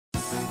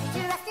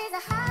Trust is a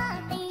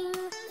hard thing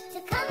to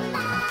come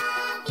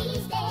by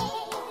these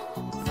days.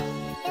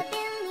 You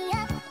build me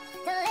up to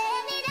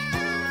let me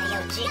down. Hey, yo,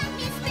 G, got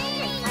me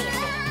screaming.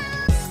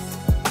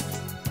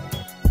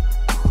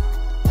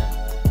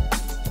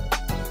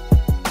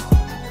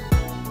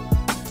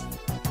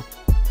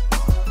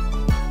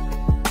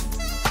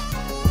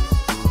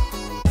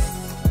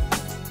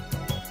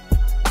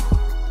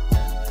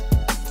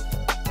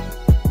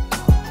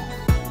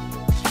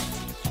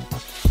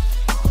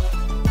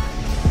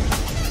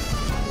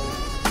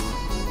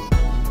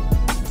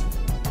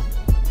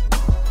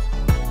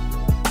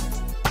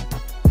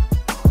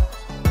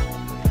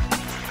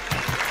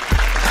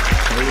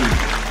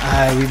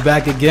 Alright, we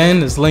back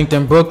again. It's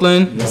LinkedIn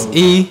Brooklyn. It's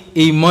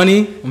E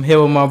Money. I'm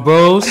here with my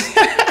bros.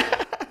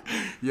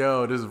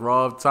 Yo, this is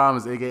Rob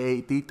Thomas,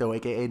 aka Tito,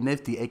 aka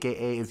Nifty,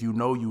 aka if you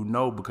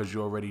know, because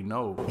you already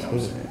know. You know what I'm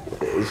saying?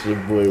 It's your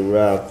boy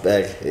Rob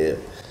back here.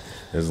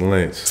 It's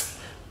Lynch.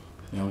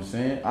 You know what I'm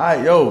saying? All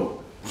right,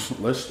 yo,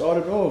 let's start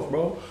it off,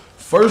 bro.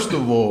 First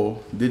of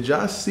all, did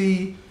y'all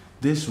see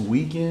this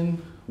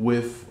weekend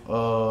with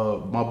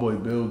my boy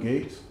Bill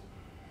Gates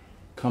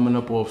coming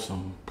up off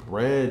some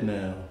bread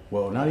now?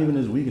 Well, not even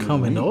this weekend.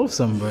 Coming off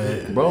some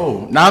bread.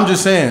 Bro, nah, I'm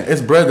just saying,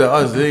 it's bread to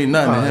us. It ain't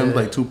nothing to him. It's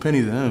like 2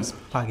 pennies to him.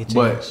 Pocket change.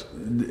 But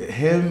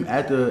him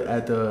at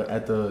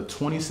the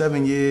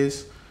 27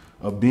 years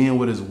of being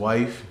with his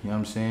wife, you know what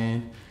I'm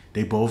saying?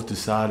 They both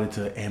decided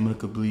to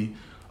amicably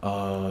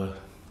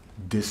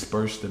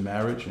disperse the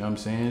marriage, you know what I'm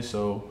saying?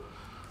 So,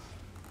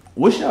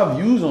 what's y'all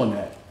views on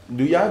that?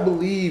 Do y'all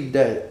believe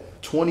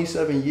that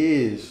 27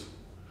 years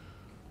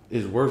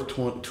is worth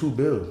 $2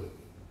 billion?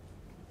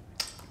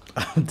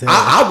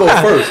 I'll go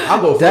first.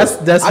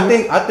 That's I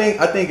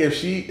think if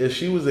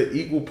she was an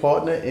equal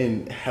partner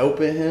in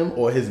helping him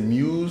or his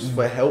muse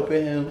for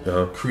helping him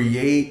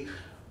create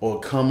or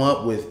come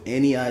up with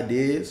any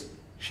ideas,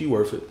 she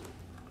worth it.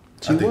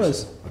 She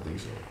was. So. I think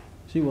so.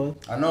 She was.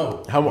 I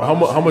know. How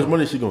much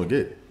money is she gonna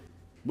get?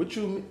 What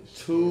you mean?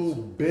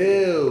 $2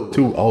 billion.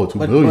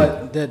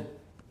 $2 billion.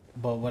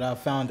 But what I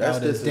found That's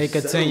out is they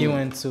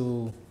continuing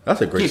to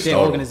That's a great keep their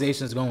start.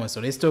 organizations going, so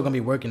they still gonna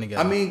be working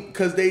together. I mean,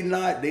 because they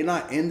not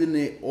ending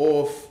it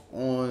off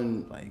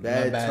on Like,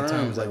 bad bad terms.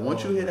 terms, Like like,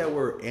 once oh. you hear that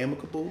word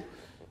amicable,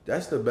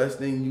 that's the best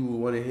thing you would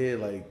want to hear.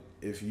 Like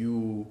if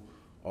you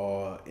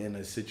are in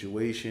a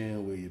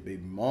situation where your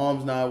baby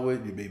mom's not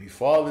with, your baby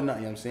father not,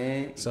 you know what I'm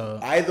saying? So,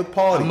 either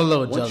party. I'm a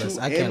little once jealous.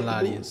 you I can't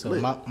lie to you. amicable, So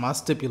lit. my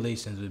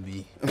stipulations would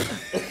be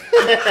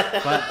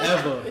if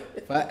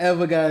I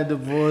ever got a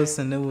divorce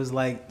and it was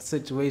like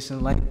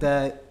situations like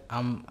that,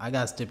 I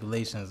got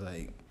stipulations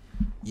like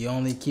you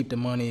only keep the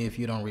money if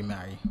you don't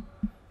remarry.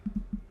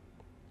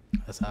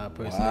 That's how I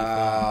personally feel.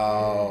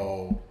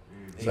 Wow.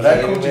 So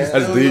that coochie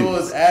That's still deep.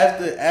 yours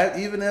after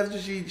even after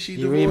she You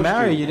divorced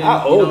remarry, you didn't.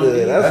 How you old don't are they?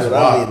 need- That's what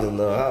wild. I need to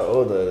know. How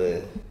old are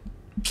they?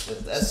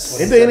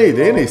 That's Ain't they in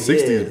their 27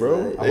 60s, years, bro?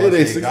 like- I They in was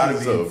their saying, gotta 60s,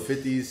 be so.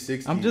 50s,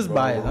 60s. I'm just bro.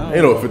 biased. I don't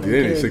Ain't no know. 50, they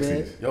in their Okay,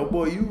 60s. Yo,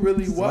 boy, you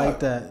really It's wild. like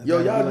that.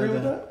 Yo, Gotta y'all be agree like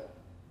with that. that?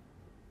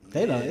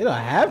 They don't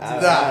have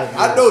to.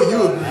 Nah, I know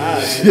you agree.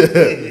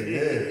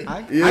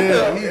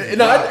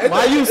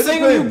 Why you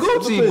singing you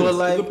depends. Gucci? It But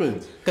like,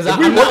 depends. because If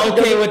we I'm not work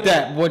okay together- with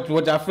that.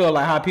 What I feel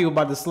like how people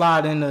about to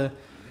slide in the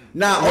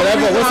Nah,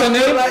 whatever. only What's her reason I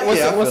name? feel like- What's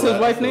yeah, I what's feel his that,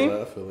 I wife's feel name?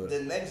 that, I feel that.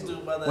 The next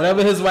dude by the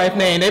Whatever his wife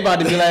name, they about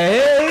to be like,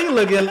 hey,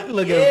 looking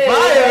Yeah,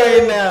 fire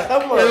right now.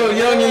 come on, Yo,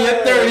 young in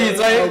your 30s,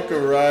 I'm like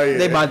crying.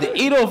 they about to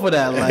eat off of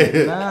that. Like,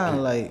 nah,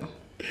 like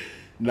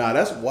Nah,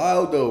 that's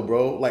wild though,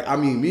 bro. Like, I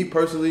mean, me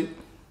personally,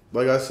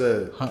 like I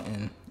said,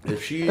 hunting.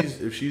 if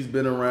she's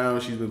been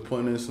around, she's been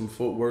putting in some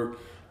footwork.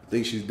 I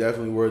think she's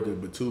definitely worth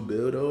it. But $2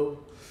 billion though,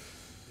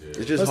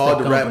 it's just What's hard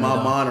the to wrap company, my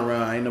though? mind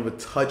around. I ain't never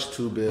touched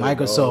 $2 billion.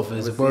 Microsoft dog.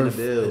 is Never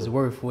seen a deal.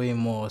 worth way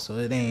more, so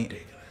it ain't.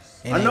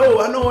 I know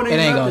it ain't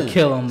gonna nothing.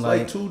 kill him. It's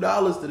Like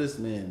 $2 to this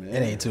man, man.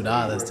 it ain't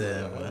 $2 to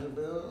him. Man.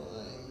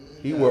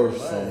 He worth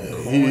some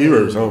coin. He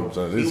worth something,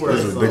 son. He It's worth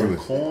some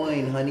ridiculous.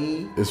 coin,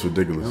 honey. It's You know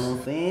ridiculous. what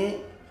I'm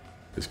saying?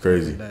 It's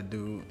crazy. That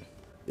dude.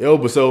 Yo,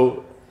 but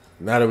so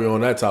now that we're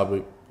on that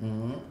topic,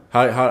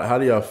 how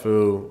do y'all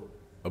feel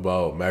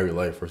about married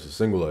life versus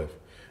single life?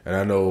 And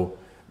I know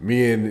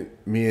me and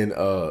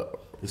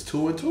It's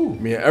 2 and 2.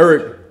 me and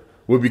Eric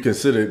would be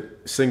considered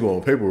single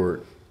on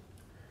paperwork,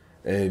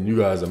 and you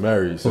guys are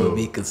married. So Would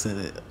be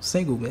considered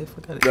single, man.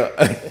 Forgot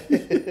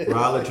it. Rod,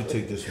 I'll let you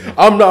take this one.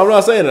 I'm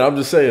not saying it. I'm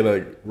just saying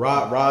like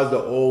Rod's the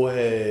old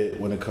head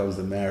when it comes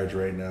to marriage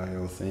right now. You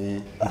know what I'm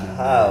saying?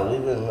 How?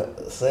 We've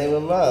been same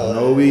amount.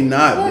 No, we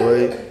not,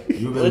 boy.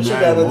 You've been What you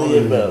married got under longer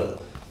your than belt?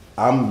 me.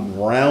 I'm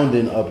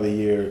rounding up a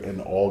year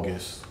in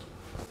August.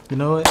 You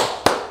know what?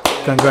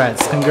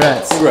 Congrats.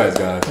 congrats, guys.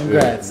 Yeah,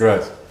 Congrats.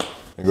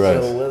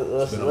 congrats.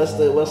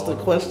 So what's the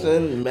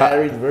question?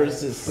 Married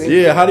versus single?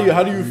 Yeah,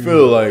 how do you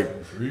feel like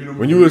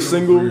when you were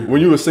single?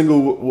 When you were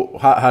single,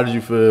 how did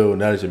you feel?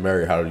 Now that you're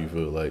married, how do you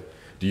feel? Like,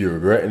 do you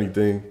regret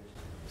anything?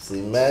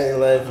 See, married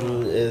life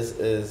is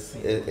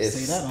Say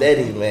that on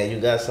steady, man. You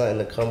got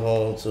something to come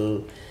home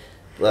to,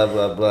 blah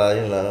blah blah.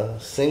 You know,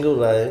 single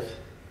life,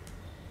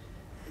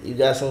 you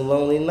got some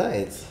lonely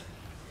nights.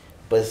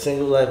 But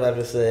single life, I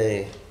can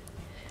say,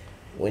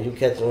 when you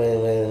catch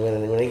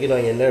when they get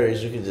on your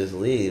nerves, you can just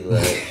leave.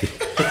 Like,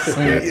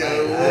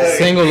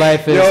 Single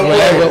life is Yo,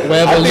 boy,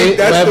 wherever I think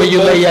that's the you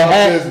lay your best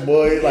hat. option,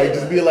 boy. Like,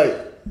 just be like,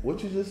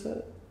 what you just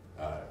said?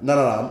 No,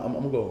 I'm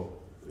gonna go.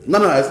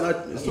 No, it's not.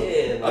 It's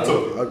yeah, not.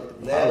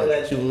 like, now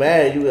that you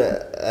married,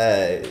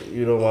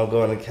 you don't want to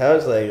go on the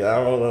couch. Like,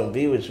 I don't want to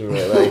be with you,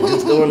 right? Like,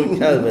 just go on the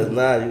couch. But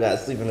nah, you gotta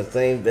sleep in the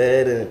same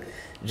bed, and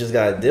you just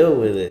gotta deal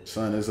with it.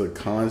 Son, it's a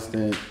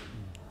constant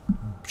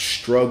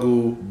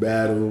struggle,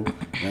 battle.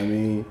 I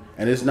mean,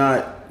 and it's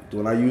not.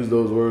 When I use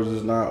those words,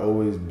 it's not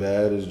always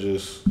bad. It's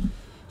just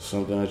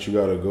something that you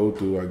gotta go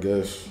through, I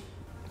guess.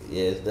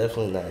 Yeah, it's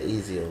definitely not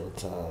easy all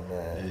the time,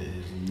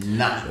 man.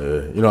 Nah.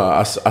 You know,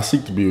 I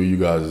seek to be where you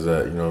guys is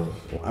at. You know,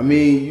 I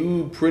mean,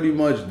 you pretty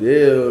much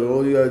there.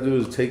 All you gotta do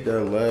is take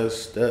that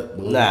last step.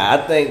 Bro. Nah, I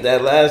think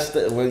that last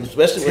step,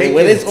 especially Take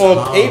when your it's on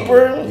time.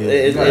 paper,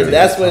 You gotta take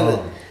that's your when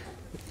time.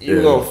 you're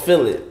Yeah. gonna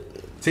feel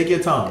it. Take your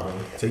time, bro.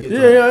 Take your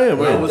time. yeah, man.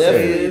 What I would say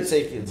Definitely is,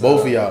 take your time.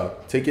 both of y'all,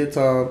 take your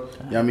time. You know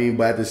what I mean,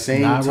 but at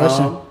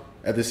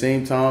the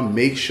same time,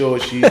 make sure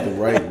she's the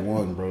right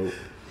one, bro.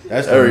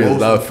 That's the Eric is most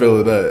not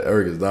feeling that.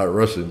 Eric is not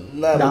rushing.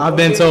 Nah, Nah, I've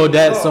been told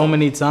that so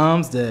many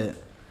times that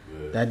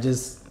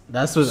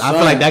that's what I feel Son,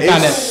 like that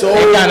kind of it's so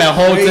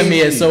holds to me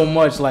as crazy. so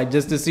much, like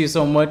just to see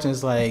so much. And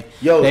it's like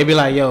Yo. they be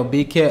like, yo,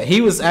 be careful.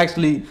 He was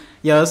actually,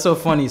 yo, it's so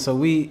funny. So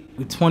we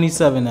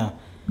 27 now.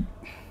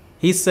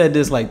 He said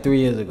this like 3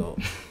 years ago.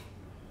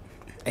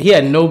 He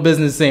had no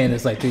business saying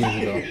this like 3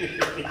 years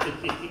ago.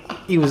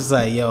 He was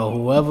like, yo,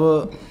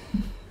 whoever,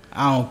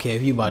 I don't care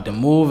if you about to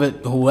move it,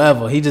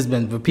 whoever. He just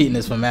been repeating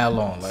this for mad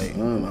long. Like,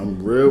 Son,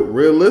 I'm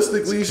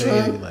realistically, It's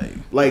crazy,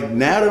 son. Like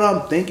now that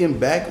I'm thinking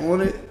back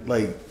on it,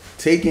 like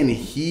taking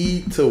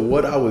heed to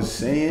what I was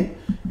saying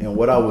and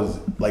what I was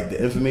like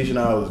the information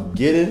I was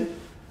getting,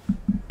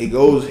 it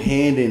goes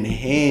hand in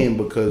hand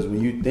because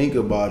when you think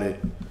about it,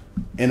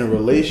 in a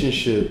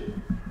relationship,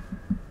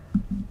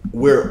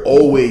 we're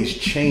always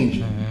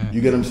changing.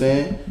 You get what I'm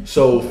saying?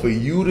 So for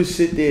you to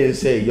sit there and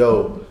say,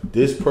 yo,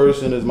 this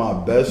person is my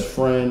best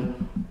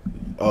friend,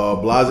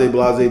 blase,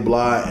 blase,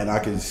 blah, and I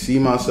can see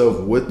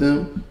myself with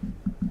them,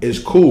 is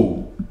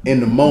cool in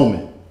the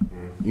moment.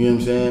 You know what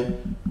I'm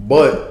saying?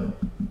 But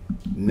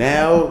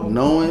now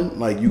knowing,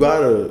 like, you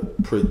gotta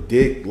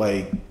predict,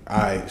 like, all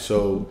right,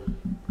 so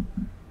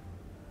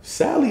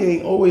Sally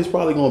ain't always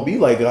probably gonna be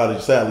like how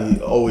Sally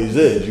always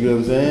is. You know what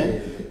I'm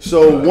saying?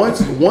 So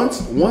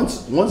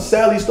once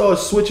Sally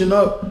starts switching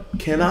up,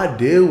 can I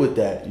deal with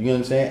that? You know what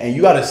I'm saying? And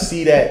you gotta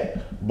see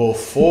that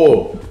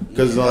before,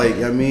 because like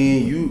I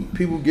mean,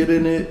 people get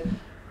in it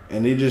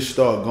and they just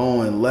start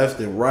going left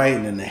and right,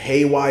 and then the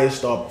haywire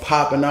start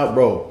popping out,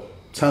 bro.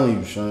 I'm telling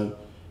you, son,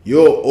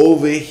 you'll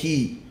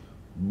overheat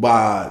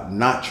by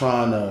not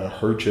trying to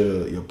hurt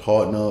your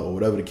partner or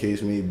whatever the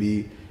case may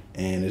be.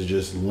 And it's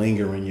just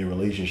lingering your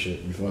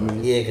relationship. You feel me?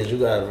 Yeah, because you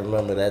got to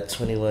remember that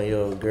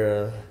 21-year-old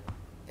girl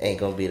ain't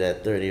going to be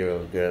that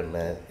 30-year-old girl,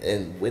 man.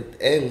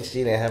 And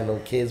she didn't have no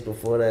kids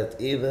before that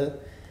either.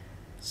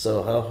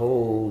 So her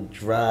whole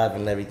drive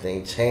and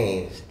everything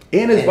changed.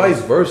 And it's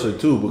vice versa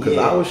too, because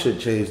Yeah. our shit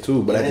changed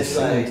too. But And at the it's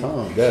same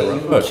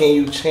like, time, Can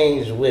you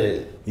change with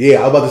it? yeah,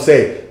 I was about to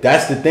say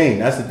that's the thing.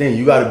 That's the thing.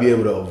 You got to be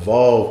able to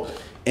evolve.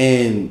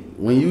 And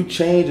when you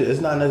change it, it's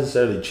not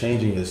necessarily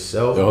changing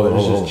yourself, Yo, but hold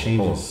it's on, just changing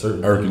hold on.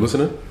 certain. Eric, you things.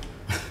 listening?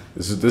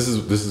 This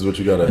is what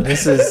you gotta.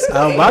 this is,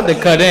 I'm about to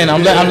cut in.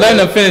 I'm letting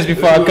them finish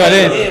before I cut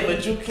in. Yeah,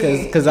 but you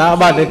can't. Cause I'm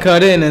about to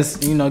cut in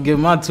and give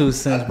my 2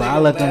 cents, but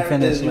I'll let them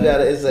finish. You like-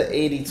 gotta, it's an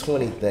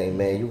 80-20 thing,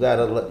 man. You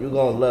gonna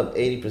love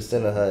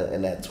 80% of her,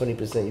 and that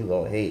 20% you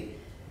gonna hate.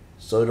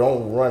 So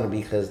don't run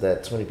because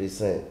that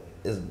 20%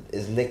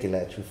 is nicking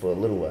at you for a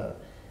little while.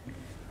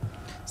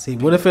 See,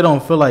 what if it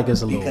don't feel like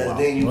it's a little Because while?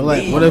 then you What,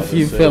 like, leave. what if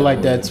you feel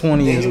like that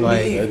 20 Then is you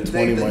like, leave. That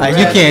 20 might- like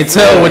you can't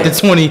tell what the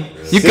 20,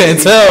 you can't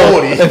tell.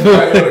 40. You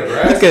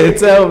can't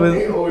tell. But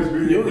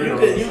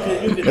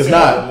It's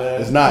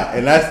not,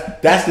 and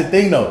that's the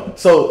thing though.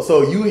 So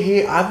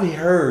I've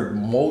heard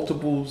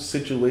multiple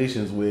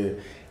situations where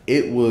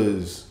it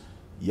was,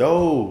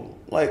 yo,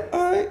 like,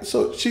 all right,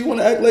 so she want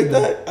to act like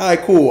that, all right,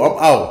 cool, I'm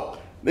out.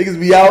 Niggas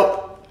be out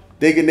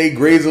thinking they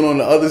grazing on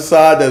the other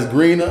side that's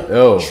greener.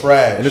 Yo,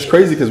 Trash. And it's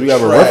crazy because we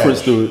have a Trash.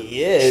 reference to it.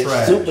 Yeah, it's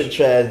Trash. super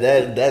trash.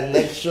 That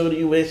next shorty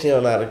you with, she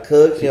don't know how to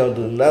cook. She don't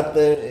do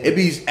nothing. It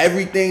be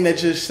everything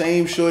that your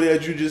same shorty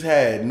that you just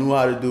had knew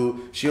how to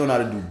do. She don't know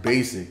how to do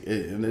basic,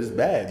 and it's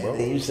bad, bro.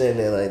 And you sitting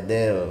there like,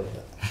 damn,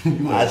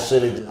 I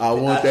should have. I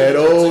want that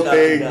old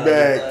thing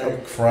back.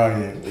 I'm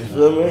crying. You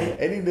feel me?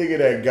 Any nigga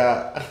that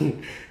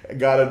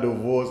got a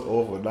divorce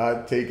off of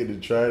not taking the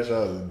trash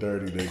out is a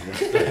dirty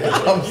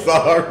nigga. I'm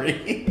sorry.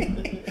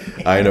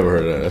 I ain't never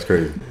heard of that. That's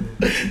crazy.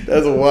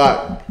 That's a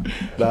whack.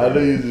 Nah, I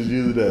know you just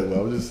using that, but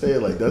I'm just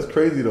saying, like, that's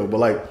crazy though. But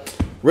like,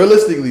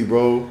 realistically,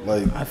 bro,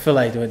 like, I feel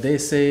like what they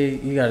say,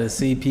 you gotta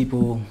see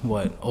people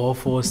all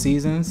 4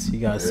 seasons. You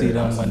gotta see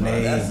them when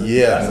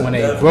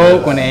they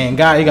broke, when they ain't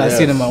got. You gotta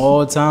see them at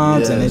all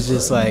times, and it's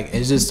just like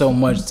it's just so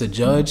much to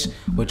judge,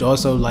 which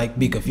also like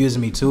be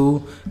confusing me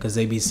too, because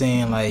they be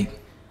saying like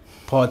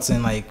parts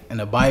in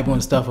the Bible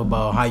and stuff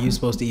about how you're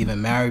supposed to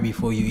even marry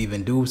before you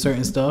even do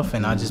certain stuff,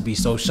 and I just be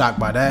so shocked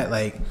by that.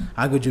 Like,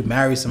 how could you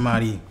marry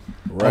somebody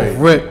Right. off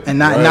rip and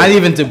not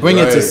even to bring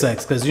it to Right.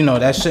 sex? Because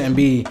that shouldn't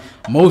be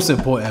most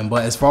important.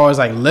 But as far as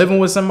like living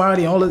with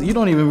somebody, you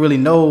don't even really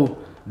know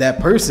that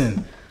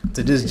person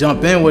to just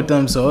jump in with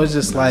them. So it's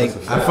just like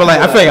I feel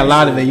like a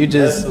lot of it you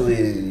just.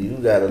 Definitely, you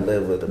gotta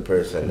live with the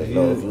person to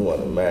know if you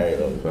want to marry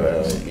them,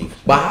 bro.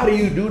 But how do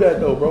you do that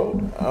though, bro?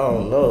 I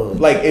don't know.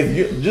 Like, if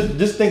you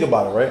just think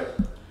about it, right?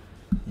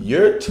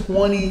 Your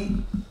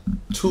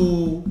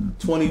 22,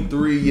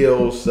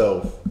 23-year-old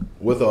self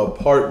with an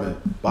apartment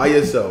by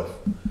yourself,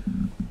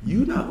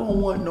 you not gonna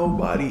want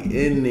nobody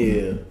in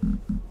there.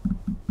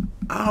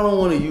 I don't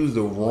want to use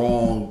the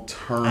wrong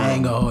term. I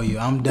ain't gonna hold you.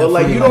 I'm But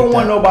definitely. like, you don't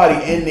want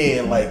nobody in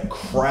there like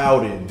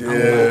crowded. Like,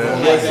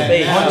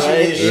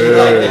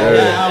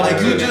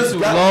 you just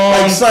got, long,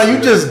 like, son, you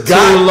just too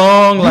got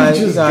long. Like,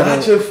 you just gotta-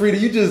 got your freedom.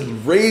 You just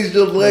raised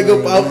your leg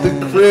up out the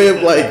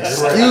crib. Like,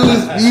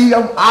 excuse me,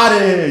 I'm out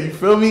of here. You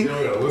feel me?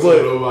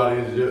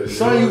 But,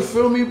 son, you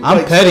feel me? I'm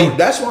Like, petty. So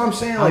that's what I'm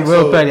saying. I'm Like,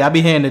 real so, petty. I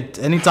be hearing it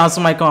anytime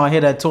somebody come and hear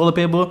that toilet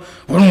paper.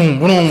 Boom,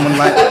 boom. I'm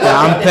like,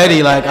 I'm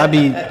petty. Like, I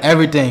be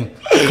everything.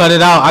 Cut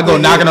it out. I go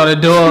knocking on the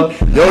door.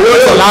 Yo,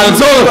 It's a lot of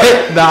toilet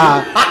paper.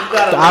 Nah,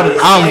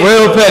 I'm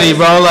real petty,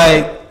 bro.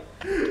 Like,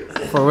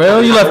 for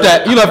real, you left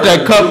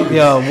that cup.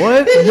 Yo,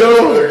 what?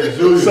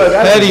 Yo, son,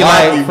 that's Petty,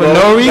 wacky, like, for bro.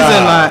 no reason.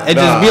 Nah, Like, it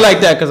just be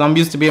like that because I'm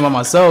used to being by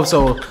myself.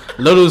 So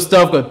little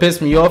stuff could piss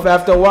me off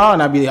after a while,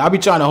 and I be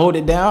trying to hold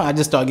it down. I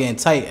just start getting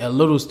tight at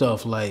little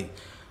stuff. Like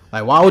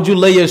why would you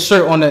lay your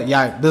shirt on the?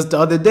 Yeah, this the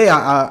other day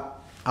I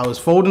was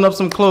folding up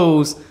some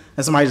clothes.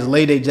 And somebody just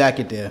laid their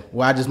jacket there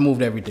where I just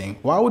moved everything.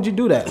 Why would you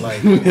do that?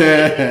 Like,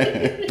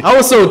 I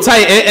was so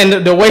tight,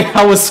 and the way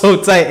I was so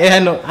tight, I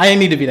didn't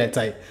need to be that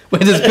tight.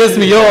 But it just pissed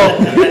me off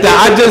that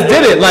I just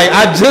did it. Like,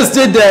 I just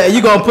did that. And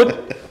you gonna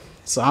put?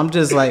 So I'm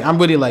just like, I'm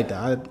really like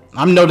that.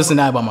 I'm noticing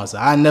that about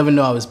myself. I never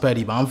know I was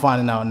petty, but I'm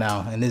finding out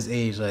now in this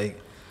age, like,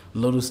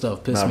 little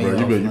stuff piss Nah, me bro, off.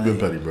 you been like,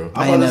 petty, bro.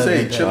 I I'm ain't about to never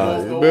say, been chip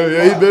petty. off.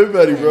 Yeah, he been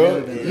petty, bro.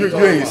 You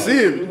ain't see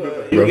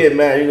it. You get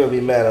mad, you're gonna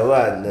be mad a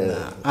lot. Then.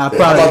 I I'm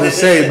about to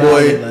say,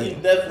 boy.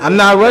 like, I'm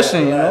not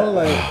rushing, you know,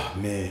 like.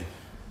 Man,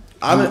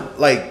 I'm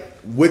like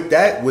with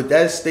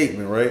that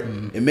statement, right?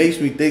 It makes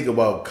me think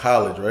about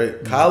college,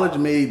 right? College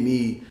made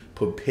me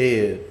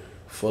prepared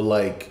for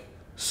like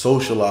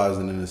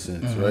socializing in a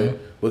sense, right?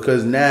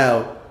 Because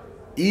now,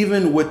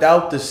 even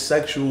without the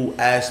sexual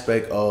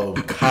aspect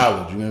of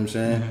college, you know what I'm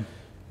saying?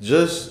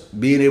 Just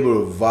being able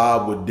to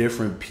vibe with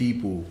different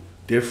people,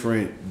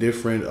 different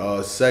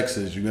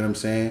sexes, you know what I'm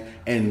saying?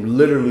 And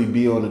literally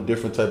be on a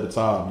different type of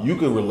time. You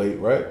can relate,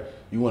 right?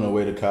 You went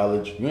away to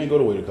college. You ain't go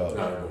away to college.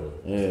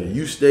 Yeah,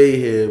 you stay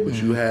here, but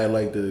you had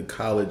like the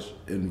college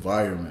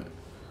environment.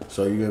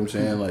 So you know what I'm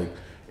saying? Like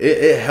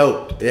it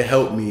helped. It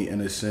helped me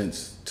in a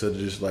sense to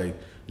just like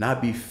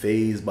not be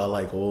phased by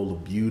like all the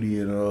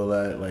beauty and all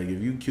that. Like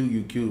if you cute,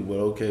 you cute. But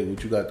okay,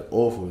 what you got to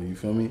offer? You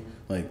feel me?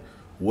 Like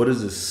what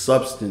is the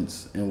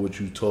substance in what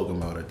you talking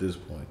about at this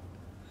point?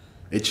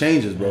 It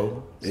changes,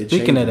 bro. It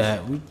Speaking of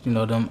changes.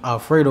 that, them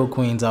Alfredo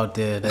queens out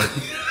there that,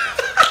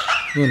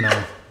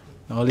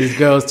 all these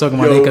girls talking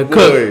about Yo, they could boy,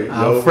 cook.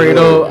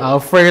 yo,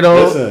 Alfredo,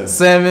 Listen,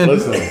 salmon,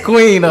 listen.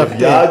 queen up If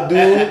there. y'all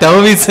do,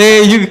 Don't be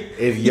saying you.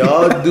 if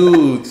y'all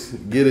dudes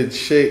get a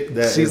chick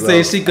that She is say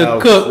a she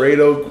could cook.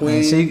 Alfredo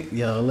queen, Listen,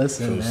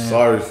 feel man.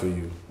 sorry for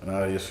you. And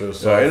I just feel Yo,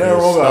 sorry. ain't for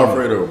nothing your wrong with stomach.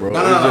 Alfredo, bro. No.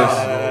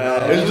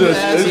 It's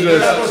just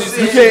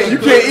you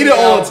can't eat it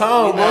all the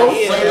time, bro.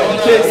 You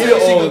can't eat She it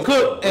all could the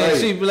cook, and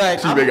she be like,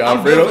 She I'm, make I'm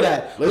Alfredo? good for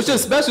that. What's your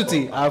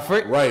specialty,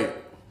 Alfredo?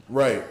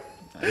 Right.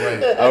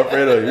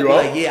 Alfredo, you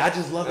Like, all? yeah, I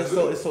just love it.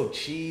 It's so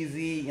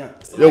cheesy.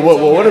 Yo,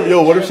 what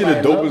if she the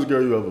dopest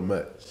girl you ever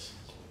met?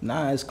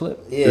 Nah, it's clip.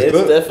 Yeah, it's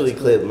good? definitely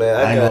clip, man.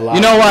 I ain't gonna lie.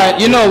 You know why?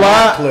 You know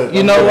why? Clip.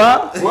 You know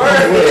why?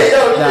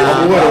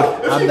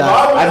 I'm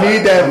not. I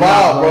need that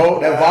vibe,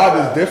 bro. That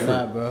vibe is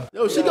different. Nah, bro.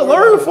 Yo, she can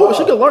learn food.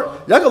 She can learn.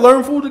 Y'all can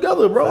learn food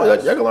together, bro. Y'all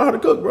can learn how to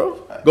cook, bro.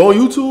 Go on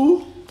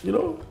YouTube. You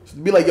know,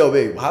 Be like, yo,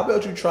 babe, how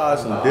about you try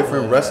some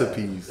different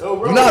recipes? You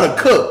know how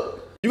to cook.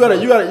 you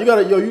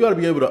gotta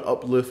be able to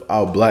uplift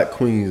our black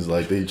queens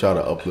like they try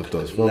to uplift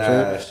us. You know what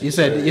I'm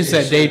saying? You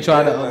said they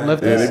try to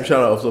uplift Yeah, they us. be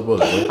trying to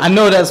uplift us, bro. I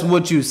know that's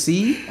what you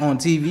see on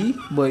TV,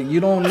 but you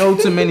don't know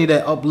too many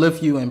that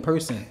uplift you in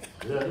person.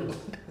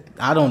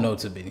 I don't know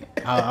too many.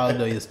 I'll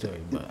know your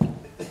story, but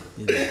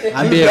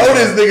I You know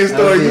this nigga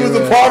story. You was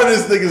a part of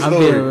this nigga I'm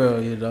being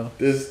story. real,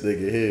 This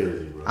nigga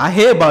here. I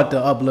hear about the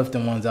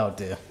uplifting ones out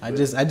there. I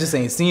just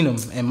ain't seen them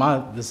in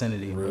my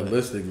vicinity. but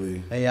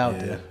Realistically, They out yeah.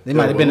 there. They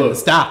might have been in the look,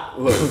 stop.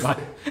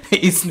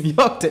 East New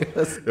York there.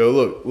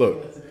 Yo,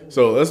 look.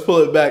 So let's pull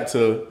it back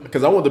to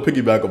because I want to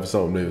piggyback off of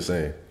something they were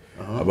saying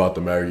about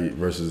the married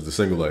versus the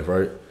single life,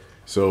 right?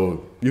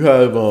 So you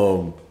have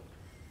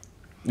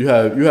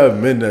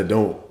men that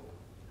don't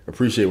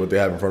appreciate what they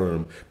have in front of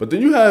them, but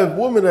then you have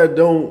women that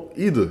don't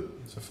either.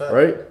 It's a fact.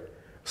 Right?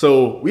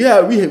 So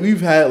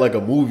we've had like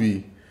a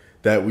movie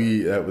that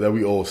we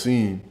all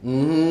seen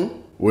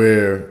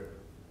where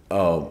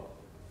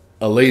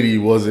a lady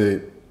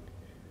wasn't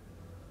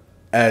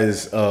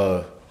as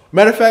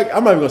matter of fact,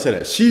 I'm not even gonna say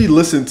that. She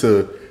listened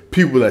to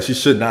people that she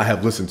should not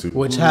have listened to.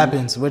 Which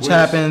happens often.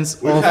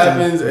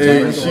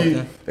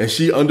 and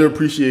she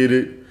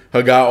underappreciated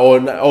her guy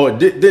or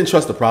didn't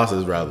trust the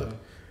process rather.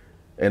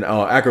 And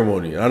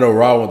Acrimony. And I know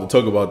Rob wanted to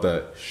talk about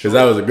that because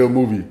that was a good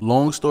movie.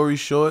 Long story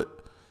short,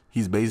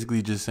 he's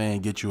basically just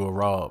saying get you a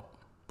Rob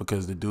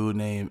because the dude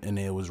name in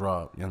there was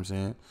Rob. You know what I'm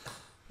saying?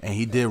 And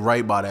he did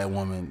right by that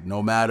woman,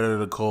 no matter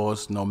the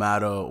cost, no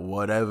matter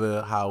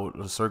whatever, how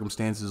the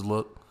circumstances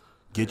look,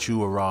 get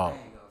you a Rob.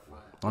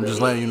 I'm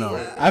just letting you know.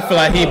 I feel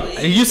like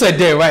you said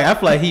that right. I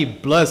feel like he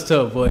blessed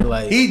her, boy.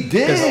 Like He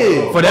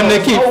did. for them to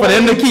keep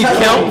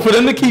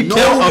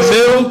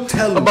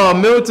count about a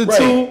mil to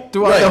two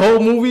throughout the whole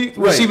movie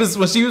when she was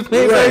paying for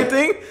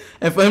everything,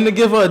 and for him to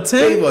give her a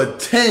 10. Gave her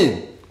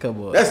 10.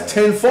 Come on, That's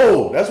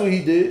tenfold. That's what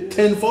he did.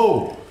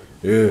 Tenfold.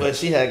 Yeah. But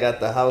she had got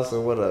the house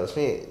and what else?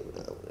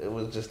 It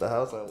was just the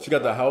house. She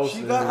got the house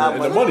and the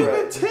much money.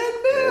 bread? 10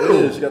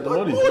 mil. Yeah, she got the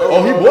money.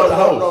 Oh, he bought the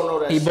house.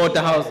 No, He bought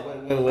the house.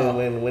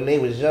 When they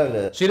was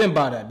younger. She didn't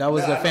buy that. That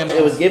was the family.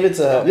 It was given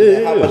to her.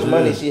 Yeah, How much yeah.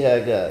 money she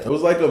had got? It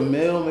was like a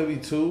mil, maybe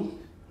 2.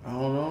 I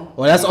don't know.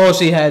 Well, that's all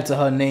she had to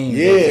her name.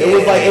 Yeah, it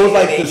was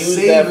like They the used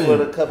that for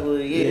saving. a couple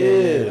of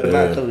years. Yeah.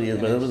 Not a couple of years,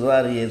 but it was a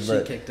lot of years. She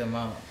But kicked him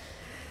out.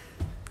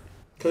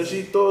 Cause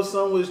she thought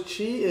son was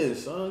cheating,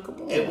 son.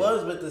 Come on. it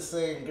was with the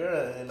same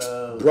girl.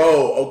 And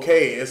Bro,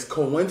 okay, it's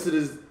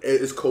coincidence.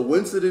 It's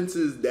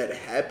coincidences that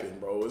happen,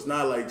 bro. It's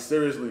not like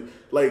seriously.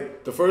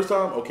 Like the first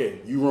time,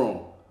 okay, you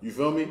wrong. You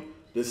feel me?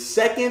 The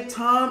second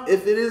time,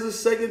 if it is a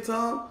second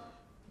time,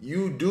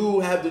 you do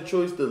have the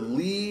choice to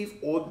leave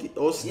or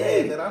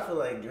stay. yeah, then I feel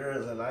like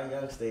girls in our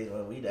young stage,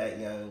 when we that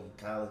young,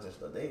 college and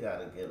stuff, they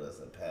gotta give us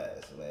a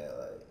pass, man.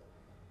 Like,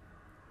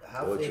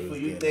 how Thought you faithful was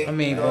you getting- think? I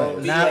mean, you gonna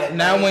but be now- at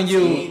now when you-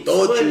 19,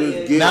 Thought you 20, was and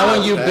getting- Now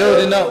when you Nah,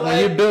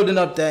 building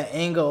up that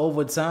anger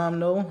over time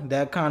though,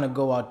 that kind of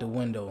go out the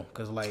window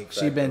because like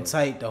she been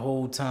tight the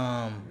whole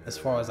time as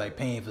far as like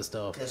paying for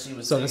stuff. 'Cause she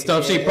was So the taking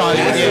stuff she care probably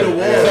of That's would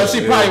what it get, was. so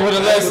she probably would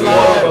have let That's what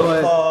slide. it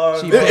But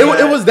was. she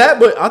It was that,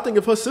 but I think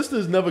if her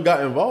sisters never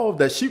got involved,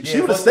 that she if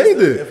would have her stayed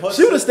sister- there. if her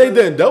She would have stayed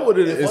there and dealt with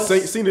it if and her-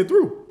 seen it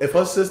through. If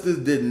her sisters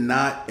did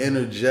not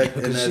interject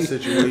in that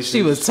situation,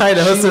 she was tight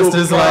to her she would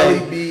sisters, probably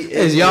like, be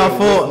it's in y'all there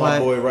fault, with my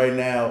like- boy right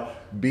now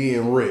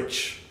being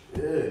rich.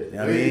 Yeah, you know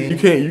what I mean,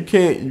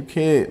 You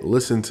can't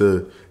listen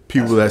to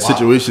people that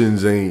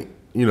situations ain't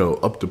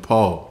up to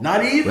par.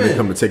 not even when it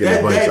come to taking that,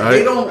 advice. that- All They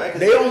right? don't.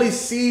 They only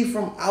see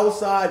from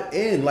outside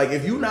in. Like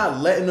if you're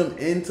not letting them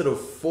into the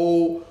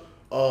full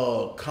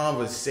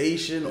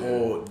conversation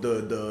or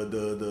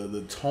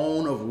the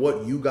tone of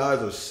what you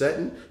guys are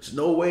setting, there's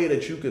no way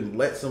that you can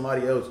let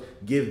somebody else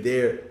give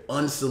their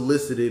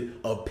unsolicited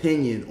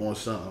opinion on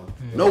something.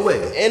 No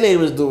way. And they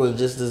was doing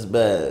just as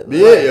bad.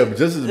 Yeah,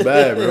 just as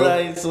bad, bro.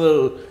 Like,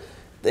 so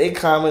they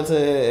commenting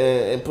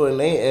and putting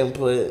their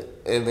input,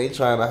 and they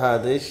trying to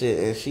hide their shit,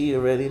 and she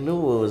already knew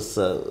what was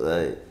up.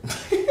 Like,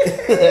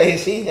 like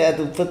she had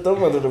to put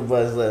them under the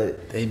bus.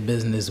 Like, they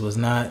business was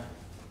not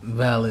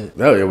valid.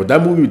 No, yeah, but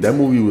that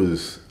movie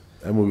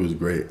was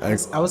great. I would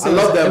say I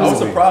love that it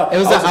was, movie. It was I an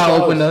was eye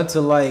surprised. opener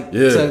to like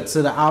Yeah.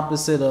 to the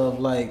opposite of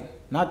like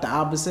not the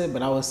opposite,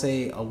 but I would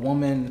say a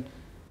woman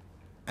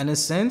in a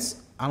sense.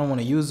 I don't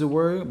want to use the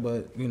word,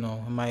 but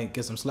I might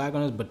get some slack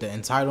on this. But the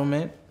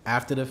entitlement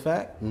after the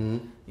fact, you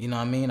know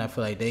what I mean? I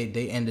feel like they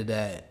ended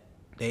that.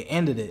 They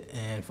ended it,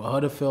 and for her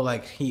to feel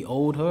like he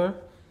owed her,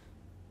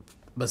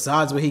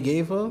 besides what he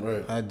gave her,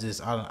 Right.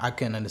 I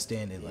couldn't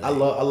understand it. Like, I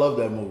love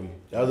that movie.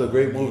 That was a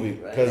great movie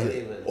because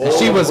and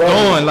she was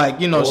gone, like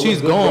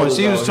she's gone.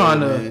 She was trying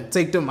to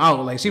take them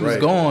out, like she was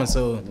Right. gone.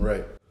 So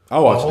Right.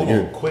 I'll watch it Hold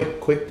again. on.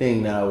 Quick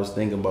thing that I was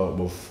thinking about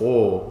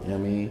before. You know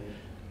what I mean?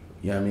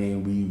 Yeah, I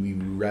mean we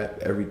wrap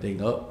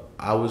everything up.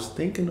 I was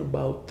thinking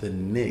about the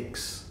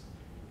Knicks.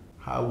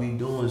 How we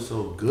doing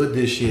so good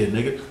this year,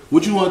 nigga?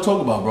 What you want to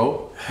talk about,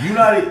 bro? You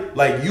not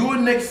like you a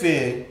Knicks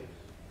fan.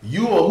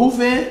 You a who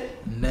fan?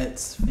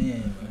 Nets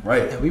fan,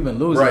 Right. And we've been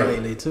losing Right.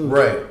 lately too.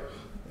 Right.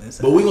 It's-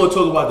 But we gonna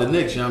talk about the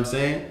Knicks, you know what I'm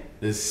saying?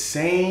 The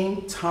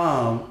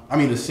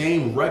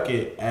same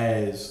record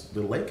as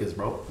the Lakers,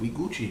 bro. We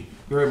Gucci.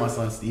 You heard my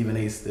son Stephen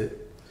A.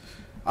 Stitt.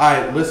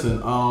 Alright, listen,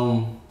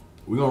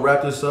 we're gonna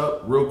wrap this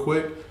up real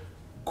quick.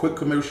 Quick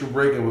commercial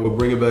break and we'll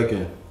bring it back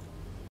in.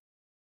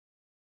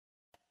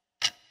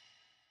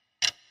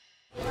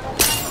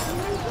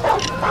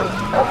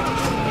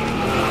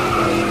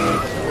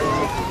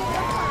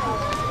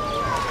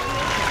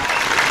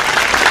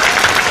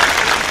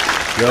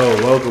 Yo,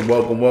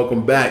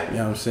 welcome back. You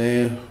know what I'm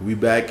saying? We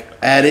back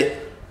at it.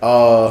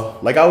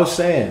 Like I was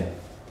saying,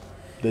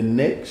 the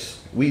Knicks,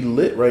 we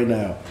lit right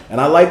now.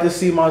 And I like to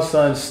see my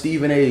son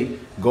Stephen A.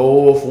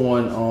 go off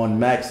on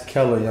Max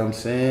Keller, you know what I'm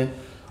saying?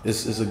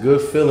 It's a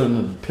good feeling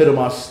in the pit of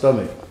my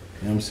stomach.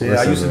 You know what I'm saying?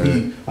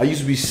 Listen, I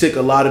used to be sick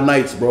a lot of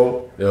nights,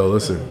 bro. Yo,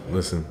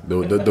 listen.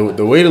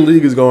 The way the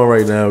league is going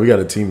right now, we got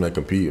a team that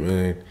compete,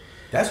 man.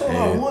 That's all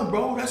I want,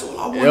 bro. That's all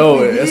I want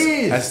for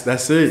years.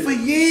 That's it. For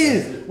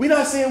years. We're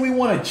not saying we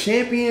want a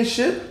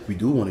championship. We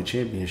do want a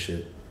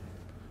championship.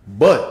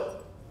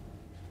 But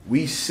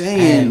we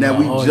saying that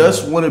we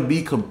just want to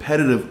be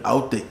competitive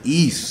out the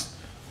East.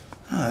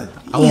 I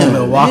want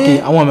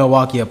Milwaukee. I want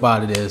Milwaukee up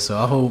out of there. So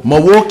I hope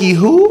Milwaukee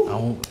who? I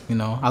hope,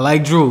 I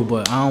like Drew,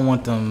 but I don't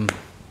want them.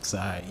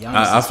 Sorry,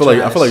 I feel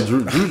like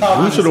Drew should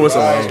have went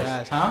somewhere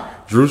else. Huh?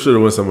 Drew should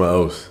have went somewhere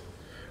else.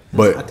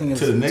 But I think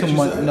it's To the Knicks, too you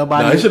much. said?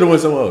 Nobody. he should have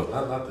went somewhere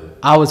else.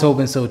 I was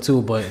hoping so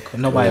too, but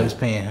nobody was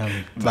paying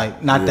him.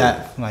 Like not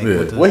that. Like Yeah.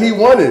 what the- What he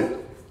wanted.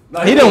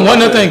 he didn't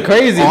want nothing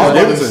crazy. I was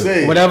But about to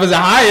say. whatever's the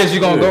highest, you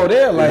gonna go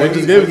there. They Like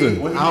just gave it to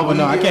him. I don't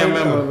know. I can't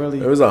remember really.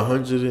 It was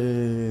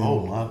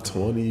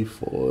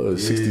 124,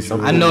 60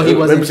 something. I know he Let me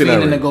wasn't see that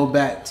fiending to ring. go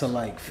back to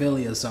like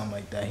Philly or something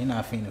like that. He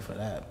not fiending for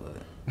that, but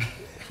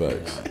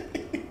Facts.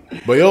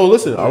 But yo,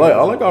 listen, I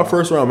like our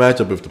first round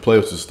matchup if the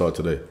playoffs just start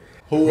today.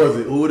 Who was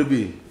it? Who would it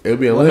be? It'll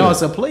be well, Atlanta. no,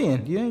 it's a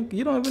play-in.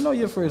 You don't even know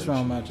your first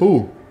round matchup.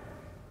 Who?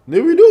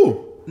 Yeah, we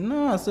do.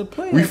 No, it's a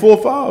play-in. We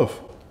 4-5.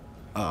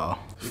 Oh.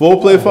 4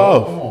 play 5.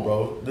 Come on,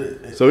 bro.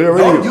 So we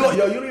already. You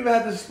don't even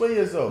have to explain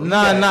yourself.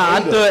 Nah.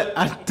 I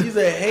thought He's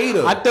a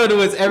hater. I thought it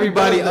was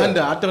everybody does that?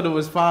 under. I thought it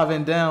was 5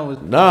 and down. Was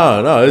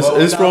Nah. It's Well,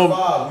 it's we're from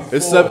not 5, we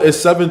it's 4. it's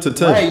 7 to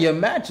 10. right, your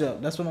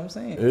matchup. That's what I'm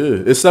saying.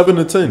 Yeah, it's 7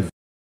 to 10.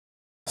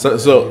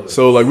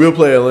 So like we'll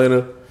play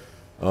Atlanta,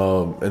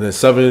 and then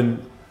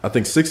 7. I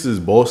think 6 is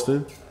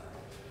Boston,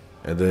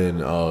 and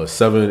then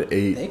 7,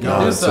 8, They 9,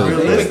 can do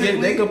something.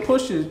 10. They could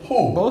push it.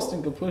 Who?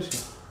 Boston could push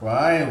it. Bro,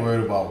 I ain't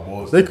worried about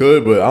Boston. They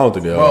could, but I don't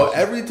think they Bro, are.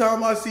 every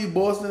time I see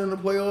Boston in the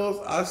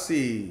playoffs, I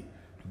see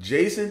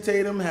Jason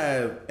Tatum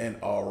have an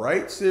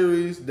alright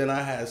series. Then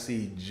I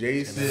see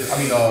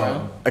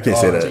I can't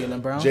say that.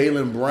 Jaylen Brown.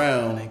 Jaylen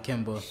Brown. And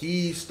Kemba.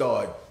 He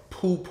started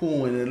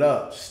poo-pooing it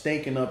up,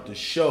 stinking up the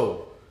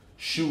show,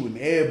 shooting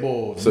air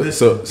balls,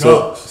 missing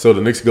dunks. So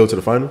the Knicks go to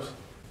the finals.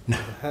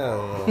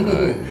 Hell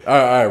no. All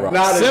right, Rob.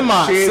 Not a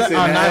chance in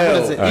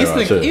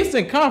hell. Sure.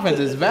 Eastern Conference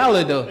is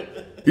valid though.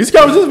 East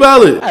Conference is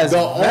valid. That's The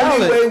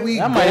valid. only way we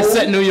that go, might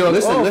set New York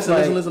listen, off. listen.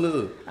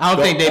 I don't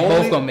The think they only-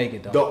 both gonna make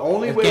it though. The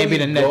only it way can't be we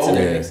the Nets and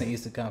the go- Knicks in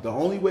Eastern The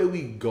Conference. only way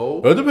we go,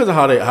 Well, it depends on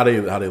how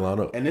they line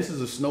up. and this is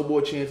a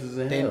snowball chances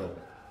in They- hell.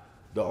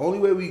 The only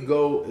way we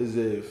go is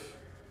if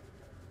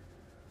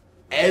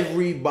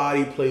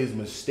everybody plays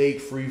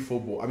mistake-free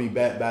football. I mean,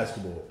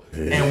 basketball,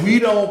 and we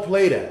don't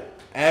play that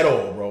at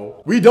all,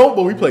 bro. We don't,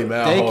 but we play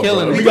mad They hard.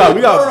 killing bro. it. We got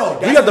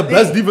That's the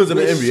best thing. defense in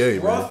the We're NBA,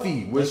 bro.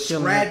 Scruffy. We're They're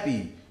killing it.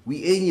 scrappy. We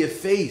in your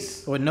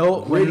face. With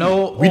no, We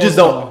just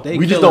all-star. don't. They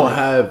We just killing don't it.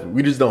 have.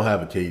 We just don't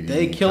have a KD.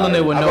 They killing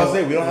it with I was no. about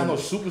to say we don't have no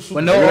super.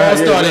 With no Yeah,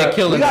 all-star, yeah, they yeah.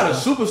 killing We got it.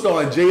 a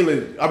superstar in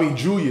Jalen. I mean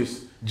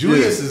Julius.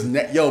 Julius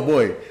is yo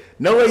boy.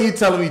 No way you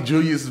telling me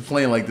Julius is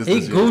playing like this. He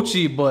this year.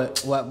 Gucci, but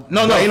what?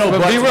 No, ain't no but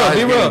buts be in real, his be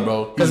game, real,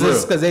 bro. He's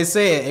real. because they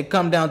say it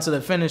come down to the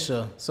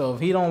finisher. So if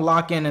he don't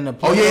lock in the Oh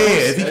playoffs,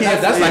 yeah, if he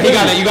can't, that's like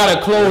you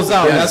gotta close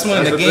out. Yes, that's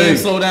when that's the the game thing.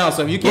 slow down.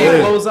 So if you can't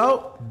Yeah. close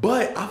out,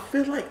 But I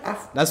feel like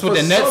That's what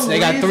for the Nets- some they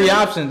got three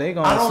options. They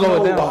gonna I don't slow it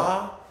know down.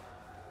 Why,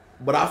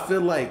 but I feel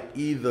like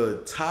either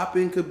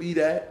Toppin could be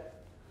that,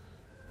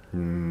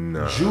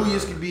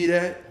 Julius could be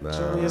that,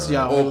 Julius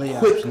your or only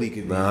option. Quickly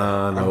could be.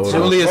 Nah, that. no.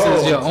 Julius Bro,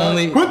 is your I'm telling-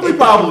 only. Quickly It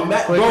probably.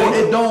 don't bro,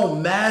 it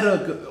don't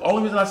matter.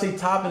 Only reason I say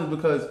Toppin is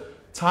because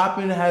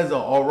Toppin has an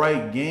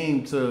alright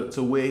game to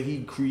where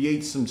he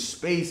creates some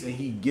space and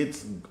he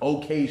gets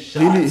okay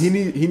shots. He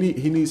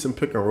needs some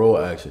pick and roll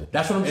action.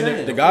 That's what I'm And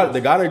saying.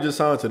 the guy they just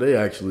signed today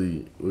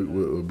actually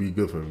would be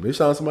good for him. They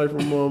signed somebody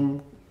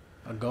from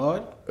A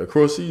guard?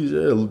 across seas, yeah,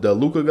 that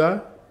Luka guy,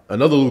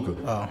 another Luka.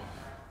 Oh,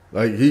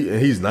 Like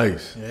he's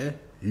nice. yeah.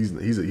 He's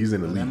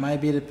in the That league. might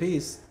be the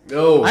piece.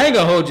 Yo, I ain't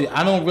gonna hold you.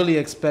 I don't really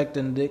expect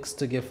the Knicks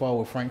to get far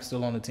with Frank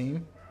still on the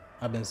team.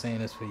 I've been saying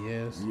this for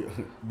years.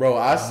 Bro,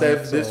 I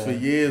said this for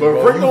years, But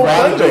bro. Frank You don't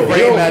modeled play, your though. game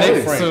He don't after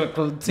play. Frank.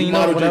 So, You Latino,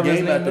 modeled your whatever his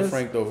game name after is.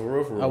 Frank though,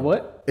 for real. A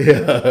what?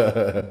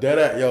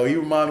 That yo, he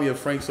remind me of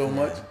Frank so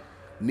much.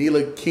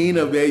 Neela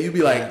Keena, man, you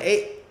be like,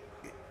 hey,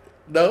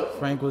 no.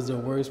 Frank was the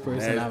worst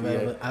person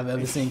Nasty, I've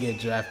ever seen get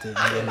drafted.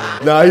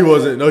 nah, he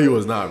wasn't. No, he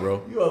was not,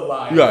 bro. You a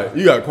liar.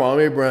 You got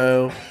Kwame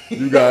Brown.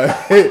 You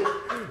got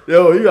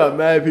you got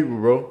mad people,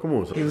 bro. Come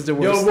on, He was the Yo,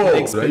 worst bro.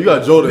 Knicks you pickup.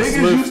 got Jordan Niggas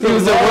Smith. used to He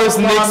was the love worst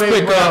Knicks Kwame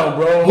pickup. Brown,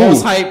 bro.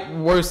 Most hype,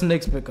 worst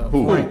Knicks pickup.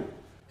 Who? Frank.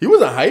 He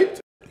wasn't hyped.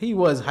 He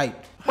was hyped.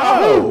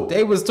 How?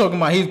 They was talking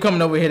about he was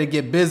coming over here to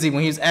get busy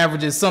when he was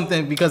averaging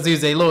something because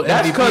he's a little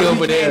That's MVP 'cause he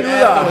over there. came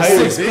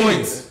after With 6 OG.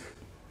 points.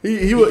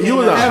 He wasn't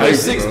Averaged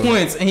hyped. 6 bro.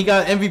 points and he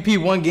got MVP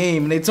one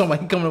game and they talking about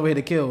he coming over here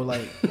to kill.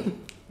 Like,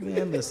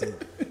 man, listen.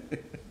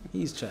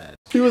 He's trash.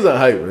 He wasn't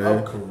hyped, man.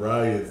 I'm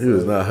crying. He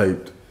was not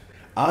hyped.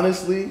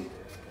 Honestly,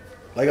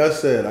 like I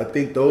said, I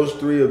think those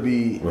three will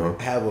be Uh-huh.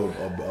 have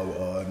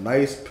a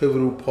nice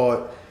pivotal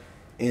part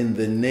in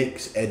the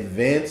Knicks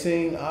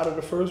advancing out of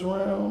the first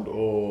round.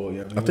 Or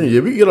I think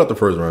we can get out the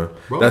first round.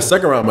 Bro. That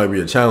second round might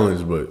be a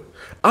challenge, but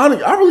I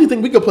really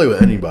think we could play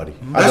with anybody.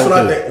 that's what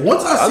I think.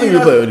 Once I see think we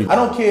that, play with anybody.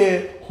 I don't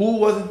care who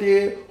wasn't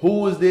there, who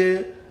was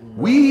there.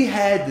 We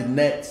had the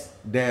Nets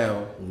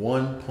down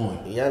 1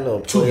 point. Y'all know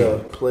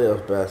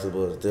playoff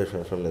basketball is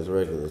different from this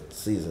regular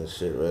season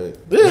shit, right?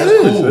 Yeah, That's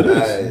it is. cool, It is.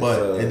 Alright, but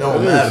so it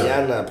don't matter.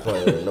 Y'all not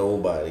playing with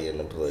nobody in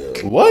the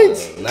playoffs.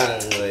 What? Not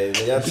anyway.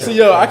 Y'all See,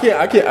 yo, I can't.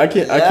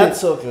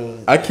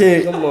 talking. I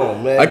can't. Come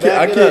on, man.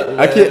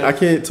 I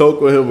can't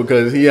talk with him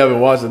because he haven't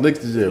watched the Knicks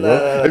this year,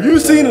 bro. If you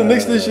seen the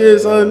Knicks this year,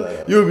 son,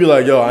 you would be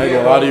like, yo, I ain't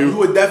gonna lie to You you.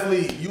 would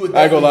definitely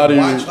I ain't gonna lie to you.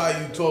 watch how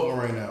you talking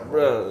right now,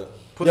 bro.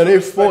 Bro, Yeah, they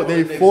fourth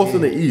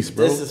in the East,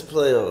 bro. this is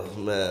playoffs,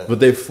 man. But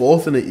they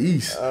fourth in the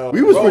East.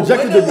 We was Bro,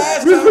 projected. when the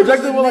last We was time was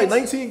projected the with like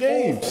Knicks 19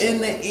 games.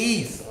 In the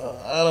East.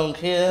 I don't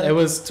care. It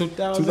was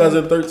 2000,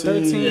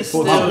 2013. It's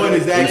fourth. My point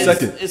is that It's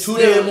second. It's too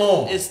still, damn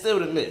long. It's still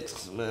the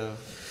Knicks, man.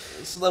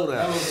 Slow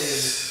down.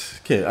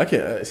 I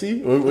can't.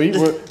 See, when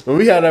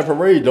we had that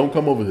parade, don't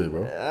come over here,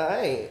 bro. I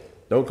ain't.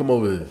 Don't come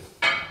over here.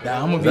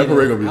 Nah, I'm gonna That be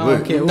parade gonna be I don't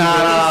lit. care who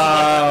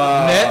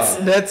Nah.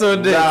 Nets or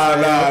Knicks.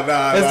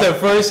 Nah. It's the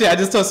first year. I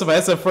just told somebody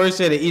it's the first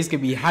year the East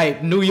could be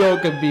hyped. New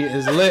York could be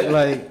is lit.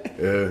 Like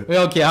Yeah. we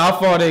don't care how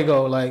far they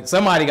go. Like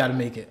somebody got to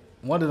make it.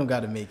 One of them got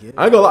to make it.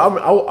 I ain't gonna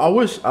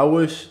lie. I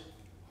wish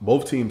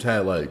both teams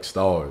had like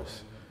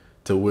stars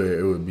to where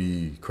it would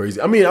be crazy.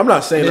 I mean, I'm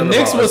not saying The nothing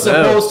Knicks about was us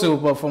now. supposed to,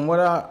 but from what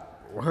I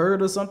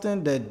heard or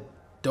something, that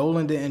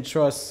Dolan didn't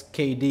trust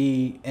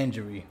KD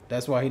injury.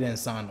 That's why he didn't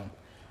sign him.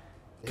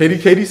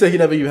 KD said he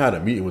never even had a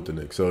meeting with the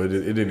Knicks, so it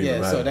didn't even Yeah,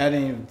 matter.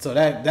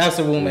 that's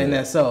a rumor in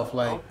itself.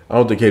 Like I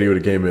don't think KD would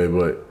have came in,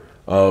 but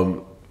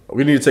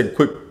we need to take a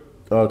quick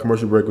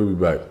commercial break. We'll be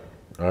back.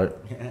 All right.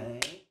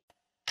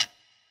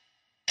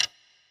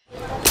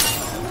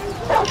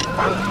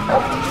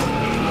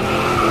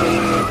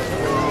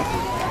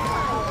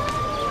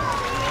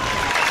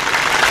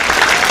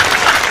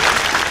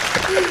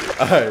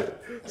 All right.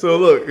 So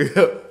look.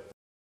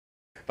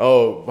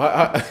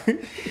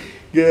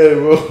 Yeah,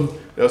 bro.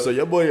 Yo, so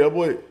your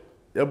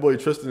boy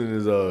Tristan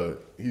is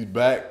he's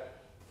back.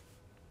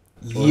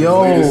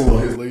 yo,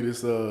 His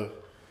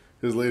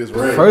latest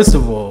rant. first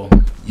of all,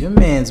 your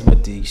man's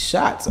with the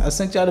shots. I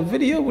sent y'all the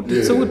video with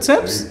the two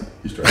attempts.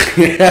 He's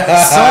trying.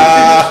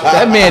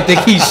 That man think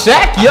he's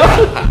Shaq, yo.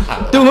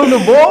 Threw him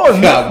the ball.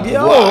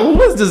 Yo,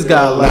 who is this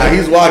guy like?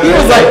 He's walking. He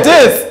was like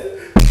this.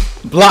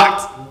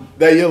 Blocked.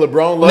 That year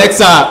LeBron left. Next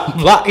time.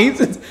 Block.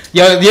 Since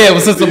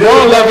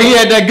LeBron left, he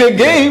had that good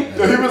game.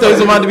 So he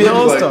was about to be an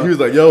all-star. He was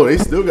like, yo, they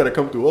still got to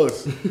come through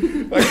us.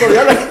 Like, bro,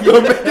 y'all not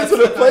going to make it to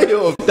the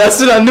playoffs. That's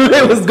what I knew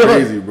they was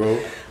going. Crazy,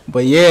 bro.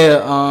 But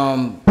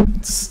yeah,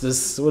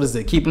 this what is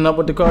it? Keeping Up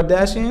with the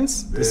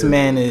Kardashians. This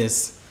man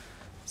is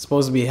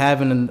supposed to be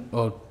having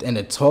in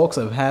the talks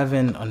of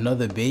having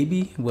another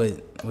baby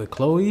with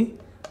Khloe,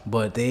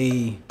 but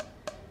they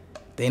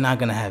not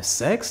gonna have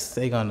sex.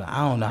 I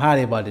don't know how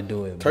they about to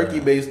do it. Turkey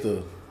based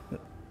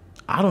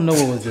I don't know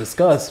what was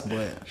discussed,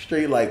 but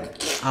straight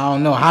like I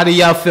don't know. How do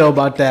y'all feel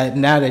about that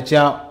now that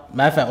y'all,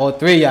 matter of fact, all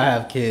three of y'all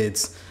have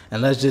kids,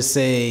 and let's just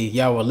say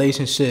y'all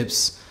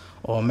relationships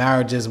or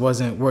marriages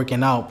wasn't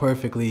working out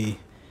perfectly,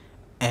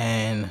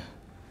 and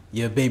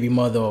your baby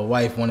mother or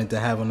wife wanted to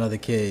have another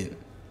kid,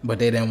 but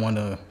they didn't want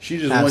to. she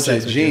just wants your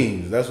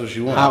genes. That's what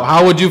she wants.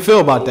 How would you feel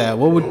about that?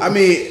 What would I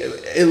mean,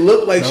 it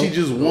looked like she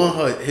just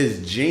want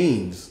his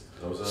genes.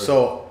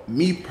 So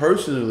me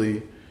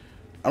personally,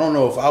 I don't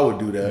know if I would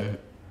do that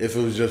if it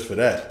was just for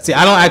that. see?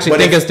 I don't actually But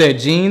think if- it's their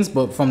genes,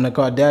 but from the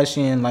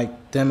Kardashian,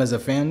 like them as a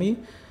family.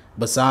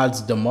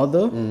 Besides the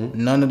mother,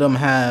 none of them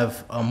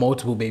have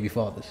multiple baby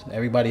fathers.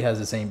 Everybody has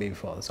the same baby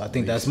father. So I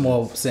think that's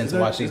more sense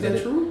why she did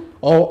it.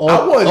 All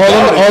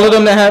of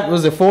them that have,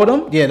 was it 4 of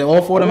them? Yeah,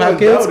 all 4 of them have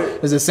wouldn't kids. doubt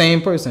it. It's the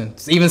same person.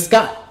 Even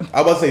Scott.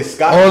 I was about to say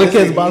Scott. All the listen,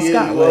 kids about he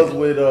Scott, was like,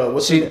 with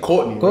what's She her,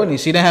 Courtney. right? Courtney.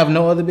 She didn't have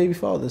no other baby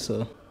father. So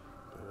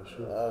I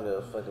don't give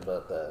a fuck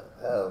about that.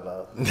 Hell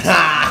no.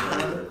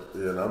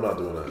 Yeah, no, I'm not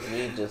doing that.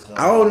 We just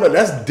I don't know.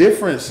 That's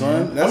different,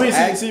 son. That's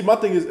I mean, see, my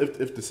thing is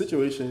if the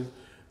situation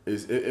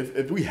is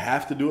if we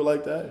have to do it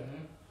like that,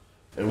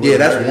 and Yeah,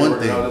 that's married, one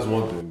working thing. out, that's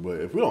one thing.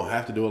 But if we don't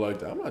have to do it like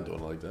that, I'm not doing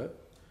it like that.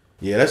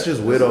 yeah, that's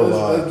just widow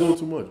That's lives. doing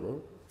too much,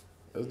 bro.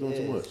 That's doing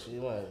too much. She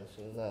might.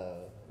 She's not.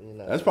 You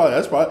know. That's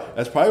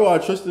probably why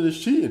Tristan is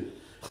cheating.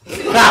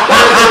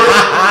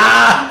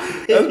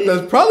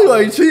 that's probably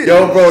why he cheating.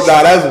 Yo, bro,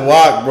 nah, that's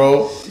whack,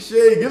 bro.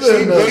 Shit, give She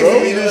it enough,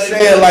 basically bro. just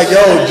saying like,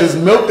 yo, just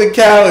milk the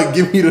cow and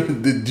give me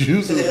the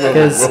juices from it,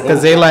 bro.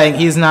 because they like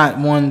he's not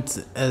one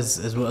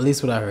as well, at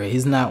least what I heard.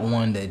 He's not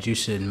one that you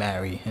should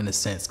marry in a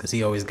sense because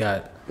he always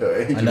got Yo,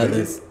 ain't you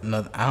another.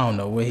 niggas? I don't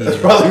know where he. That's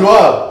is. probably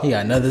why. He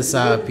got another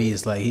side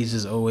piece. Like he's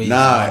just always.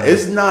 Nah,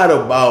 it's not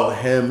about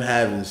him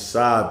having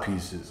side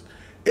pieces.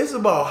 It's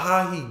about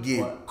how he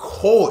get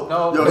caught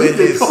Yo, with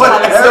he his get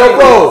side. caught Yo,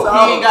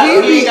 bro,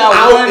 He he be got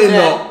out one in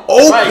that- the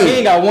open. Right, he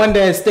ain't got one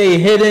that stay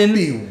hidden.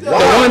 Be The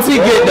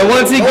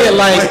ones he get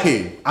like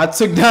Hey, I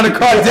took down the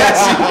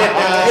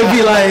Kardashian. It'd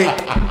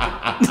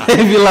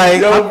be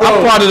like, Yo, I'm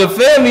bro. part of the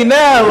family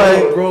now.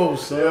 Like, bro,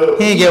 son.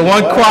 he ain't get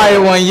one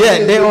quiet one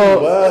yet. They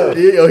all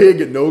He ain't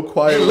get no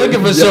quiet.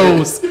 looking for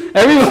shows.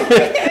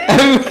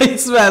 Everybody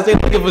smash. They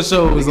looking for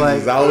shows.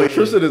 Like,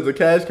 Tristan is the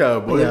cash cow,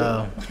 boy.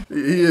 yeah,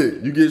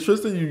 You get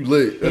Tristan, you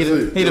lit. That's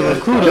it. he the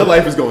recruiter. Your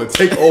life is going to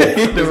take over.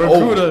 He the It's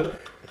over. recruiter.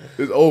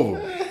 It's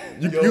over.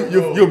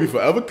 You'll be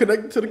forever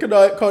connected to the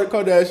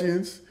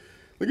Kardashians.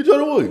 Look at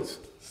Jordan Woods.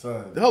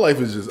 Son. Her life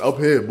is just up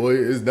here, boy.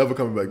 It's never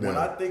coming back down.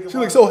 When I think She about-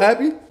 looks so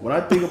happy. When I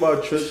think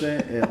about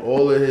Tristan and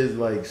all of his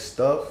like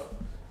stuff,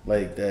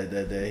 like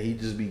that he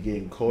just be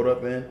getting caught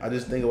up in, I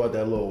just think about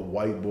that little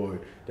white boy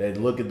that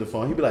look at the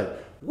phone. He be like,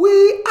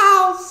 "We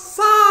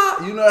outside,"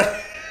 you know.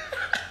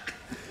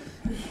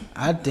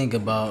 I think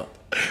about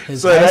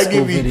his Son, high that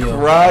school get me video,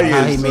 crying,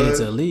 how he made it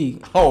son. to the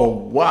league. Oh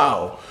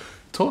wow,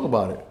 talk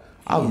about it.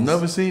 I've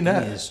never seen He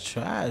that. is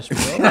trash, bro.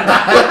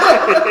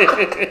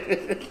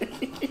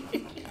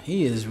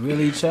 He is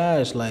really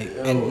trash. Like,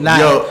 and now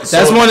Yo, that's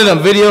so- one of them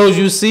videos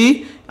you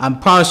see. I'm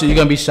promise you're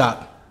gonna be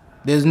shocked.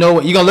 There's no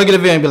way you're gonna look at the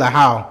video and be like,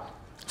 how?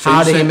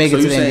 How did he make it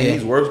to the saying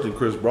he's NBA? worse than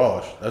Chris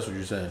Bosh? That's what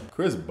you're saying.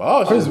 Chris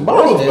Bosh. Chris is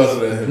Bosh worlds is-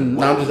 better than him.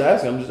 No, I'm just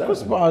asking.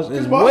 Chris Bosh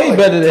is Bosh way like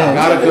better than I him.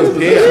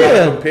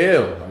 gotta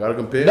compare. I gotta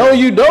compare. No,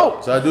 you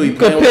don't. So I do. He You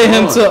playing compare with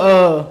him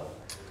LeBron. to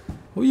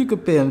who you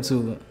compare him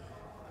to? Him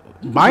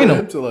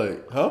Bynum. to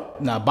like, huh?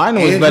 Nah,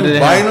 Bynum was Andrew better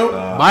than him.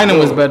 Bynum? Bynum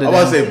was better I'm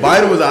than about to him. say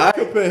Biden was alright.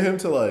 Compare him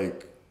to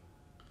like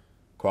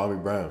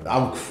Kwame Brown.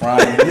 I'm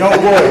crying. Yo,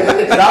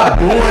 boy, stop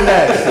doing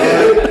that,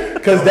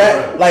 son. Cause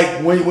that, like,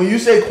 when you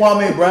say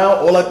Kwame Brown,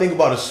 all I think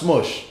about is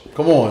Smush.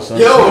 Come on, son.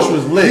 Smush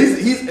was lit.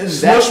 He's in that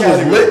Smush was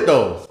category. lit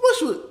though.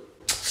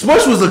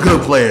 Smush was a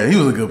good player. He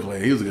was a good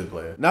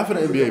player. Not for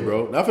the NBA,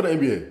 bro. Not for the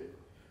NBA.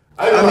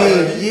 I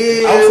mean,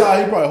 yeah.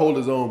 Outside, he probably hold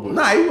his own, but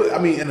Nah, he was, I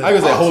mean, in the I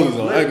can say box, hold he his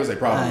was own. lit. I ain't gonna say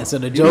probably. Alright, so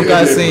the joke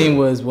I seen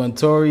was when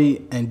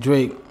Tory and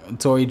Drake,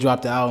 Tory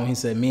dropped the album. He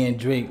said, "Me and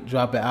Drake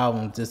drop an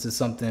album. This is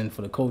something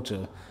for the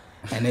culture."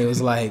 And it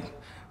was like,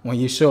 when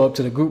you show up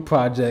to the group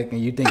project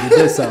and you think you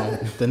did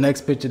something, the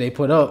next picture they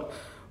put up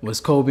was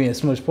Kobe and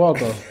Smush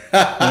Parker.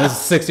 And it's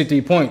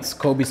 63 points.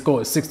 Kobe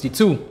scored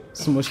 62.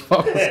 Smush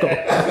Parker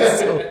scored.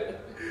 So,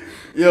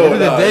 Yo, end of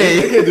the nah, day-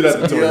 they can't do that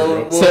to Tory,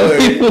 Yo, bro. so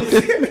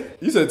people,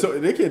 You said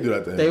they can't do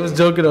that to him. they was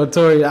joking on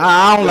Tory.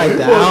 I don't like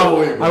that.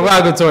 I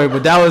rock with Tory,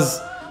 but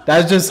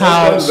that's just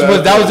how That was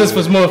bad. that was just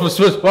for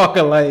Smush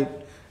Parker. Like,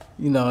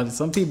 you know,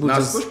 some people Nah,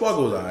 just Smush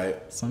Parker was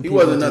alright. Some He people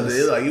wasn't nothing.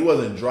 just- Like he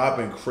wasn't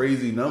dropping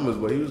crazy numbers,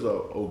 but he was a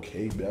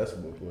okay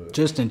basketball player.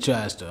 just in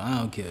trash though. I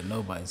don't care.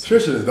 Nobody's.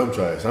 Tristan is dumb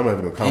trash. I'm not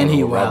even gonna comment And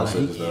he on what wild.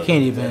 Robin He said just now.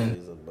 can't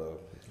even.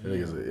 That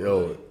nigga's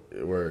yo,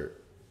 word.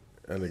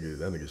 That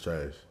nigga's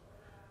trash.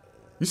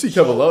 You see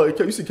Kevin Love?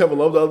 You see Kevin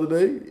Love the other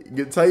day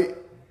get tight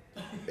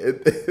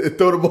and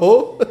throw the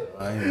ball.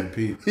 I ain't even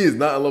Pete. He is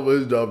not in love with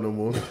his job no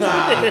more.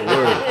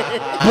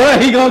 Word. Boy,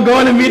 he gonna go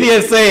in the media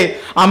and say,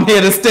 "I'm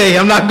here to stay.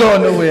 I'm not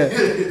going nowhere."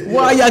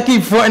 Why y'all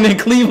keep fronting in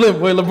Cleveland,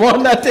 boy?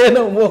 LeBron not there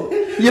no more.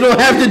 You don't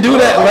have to do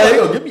that, Like,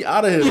 yo, like. get me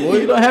out of here, boy.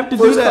 You don't have to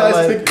do First that,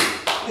 class like-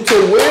 ticket.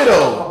 To where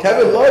though?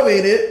 Kevin Love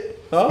ain't it?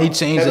 Huh? He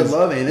changed Kevin his.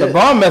 Love ain't it?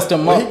 LeBron messed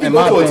him He up can in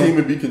go my to a team opinion.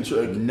 and be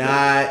control.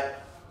 Not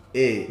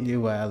it.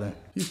 You wildin'.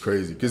 He's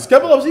crazy. Because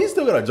Kevin Love, he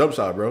still got a jump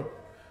shot, bro.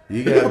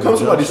 He can can become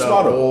somebody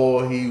smarter.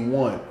 all he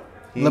want.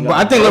 He ain't LeBron,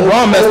 got I think no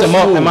LeBron messed him post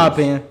up in my moves.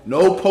 opinion.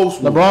 No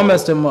post. LeBron moves.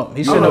 messed him up.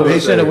 He should I'm have. not He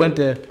gonna should have say- went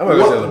there. I'm not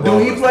gonna say What,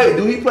 LeBron.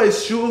 do he play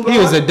shooting guard? He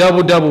was a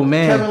double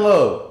man. Kevin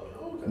Love.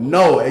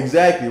 No,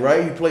 exactly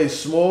right. He plays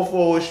small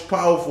forward,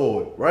 power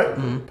forward,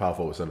 right? Power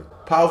forward center.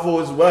 Power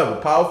forward is whatever.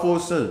 Power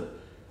forward center.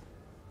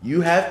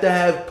 You have to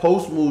have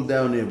post moves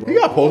down there, bro. He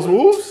got post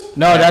moves.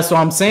 No, that's what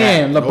I'm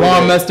saying. Nah, LeBron go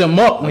ahead. messed him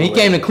up. When he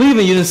came to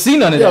Cleveland, you didn't see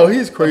none of Yo, that.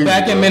 he's crazy,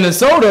 Back in bro.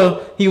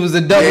 Minnesota, he was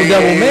a double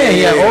man.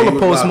 He had yeah, all he the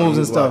was post blocking, moves he and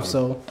was stuff.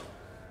 So,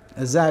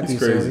 exactly. He's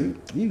So crazy.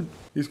 he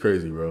He's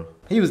crazy, bro.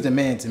 was the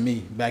man to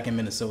me back in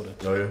Minnesota.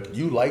 Oh yeah.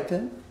 You liked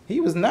him?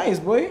 He was nice,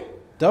 boy.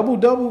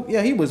 Double.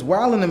 Yeah, he was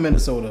wilding in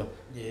Minnesota.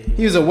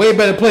 He was a way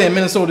better player in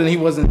Minnesota than he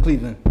was in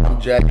Cleveland.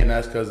 I'm jacking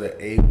that's because of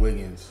Abe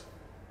Wiggins.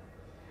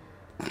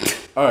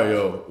 All right,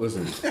 yo,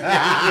 listen.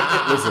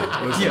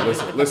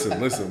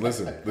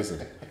 Listen.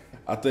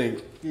 I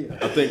think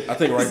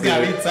right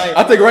got me there. tight.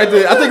 I think right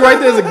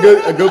there is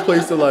a good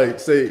place to like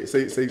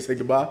say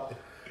goodbye,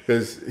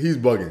 because he's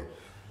bugging.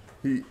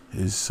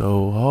 It's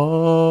so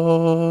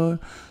hard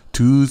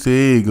to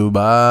say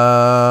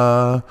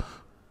goodbye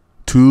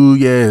to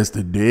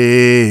yesterday.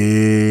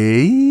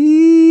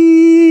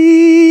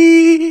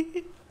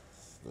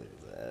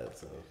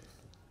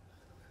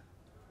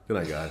 Good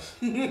night, guys.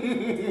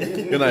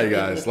 Good night,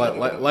 guys.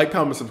 Like,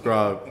 comment,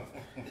 subscribe.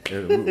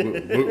 And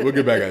we'll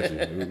get back at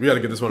you. We got to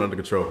get this one under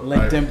control.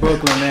 LinkedIn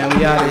Brooklyn, man.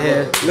 We out of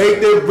here.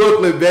 LinkedIn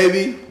Brooklyn,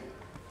 baby.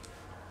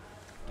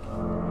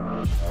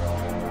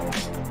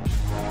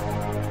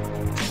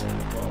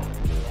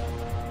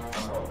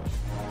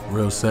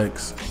 Real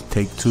sex,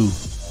 take 2.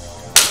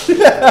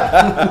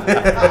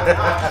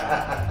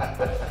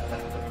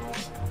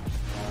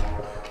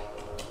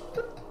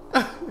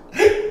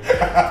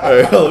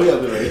 Alright, hold on, we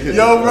gotta do it.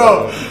 Yo,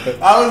 bro,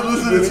 I was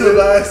listening to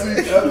last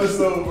week's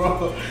episode,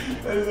 bro.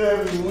 That's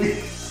every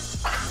week.